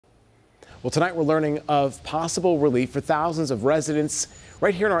Well, tonight we're learning of possible relief for thousands of residents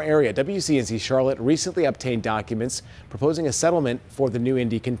right here in our area. WCNC Charlotte recently obtained documents proposing a settlement for the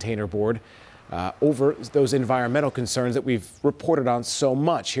New-Indy Containerboard over those environmental concerns that we've reported on so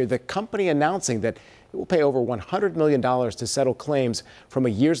much. Here, the company announcing that it will pay over $100 million to settle claims from a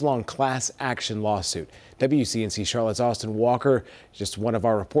years-long class action lawsuit. WCNC Charlotte's Austin Walker, just one of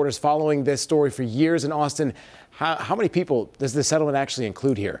our reporters following this story for years. In Austin, how many people does the settlement actually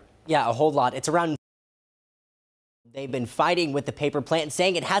include here? Yeah, a whole lot. It's around. They've been fighting with the paper plant,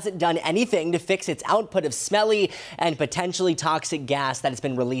 saying it hasn't done anything to fix its output of smelly and potentially toxic gas that it's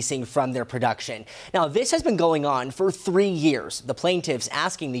been releasing from their production. Now, this has been going on for 3 years. The plaintiffs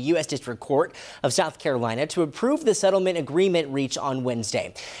asking the U.S. District Court of South Carolina to approve the settlement agreement reached on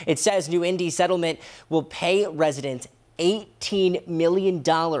Wednesday. It says New-Indy settlement will pay residents $18 million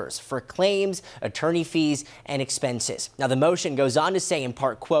for claims, attorney fees, and expenses. Now, the motion goes on to say, in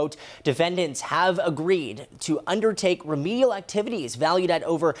part, quote, defendants have agreed to undertake remedial activities valued at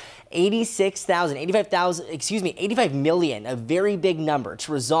over $85 million, a very big number,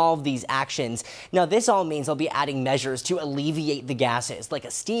 to resolve these actions. Now, this all means they'll be adding measures to alleviate the gases, like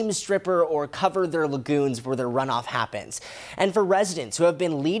a steam stripper or cover their lagoons where their runoff happens. And for residents who have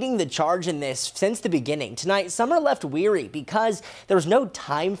been leading the charge in this since the beginning, tonight, some are left weary because there's no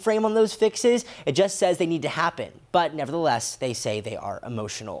time frame on those fixes. It just says they need to happen. But nevertheless, they say they are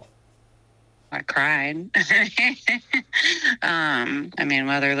emotional. I cried. I mean,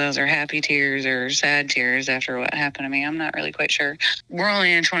 whether those are happy tears or sad tears after what happened to me, I'm not really quite sure. We're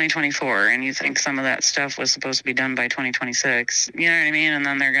only in 2024, and you think some of that stuff was supposed to be done by 2026. You know what I mean? And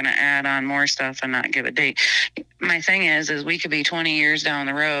then they're going to add on more stuff and not give a date. My thing is we could be 20 years down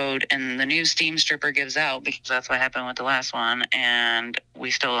the road, and the new steam stripper gives out, because that's what happened with the last one, and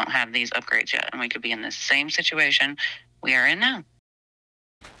we still don't have these upgrades yet. And we could be in the same situation we are in now.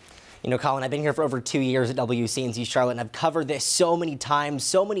 You know, Colin, I've been here for over 2 years at WCNC Charlotte, and I've covered this so many times.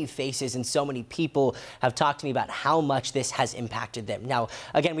 So many faces and so many people have talked to me about how much this has impacted them. Now,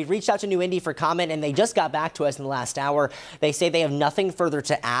 again, we've reached out to New-Indy for comment, and they just got back to us in the last hour. They say they have nothing further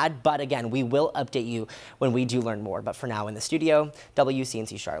to add, but again, we will update you when we do learn more. But for now, in the studio,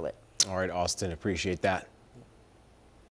 WCNC Charlotte. All right, Austin, appreciate that.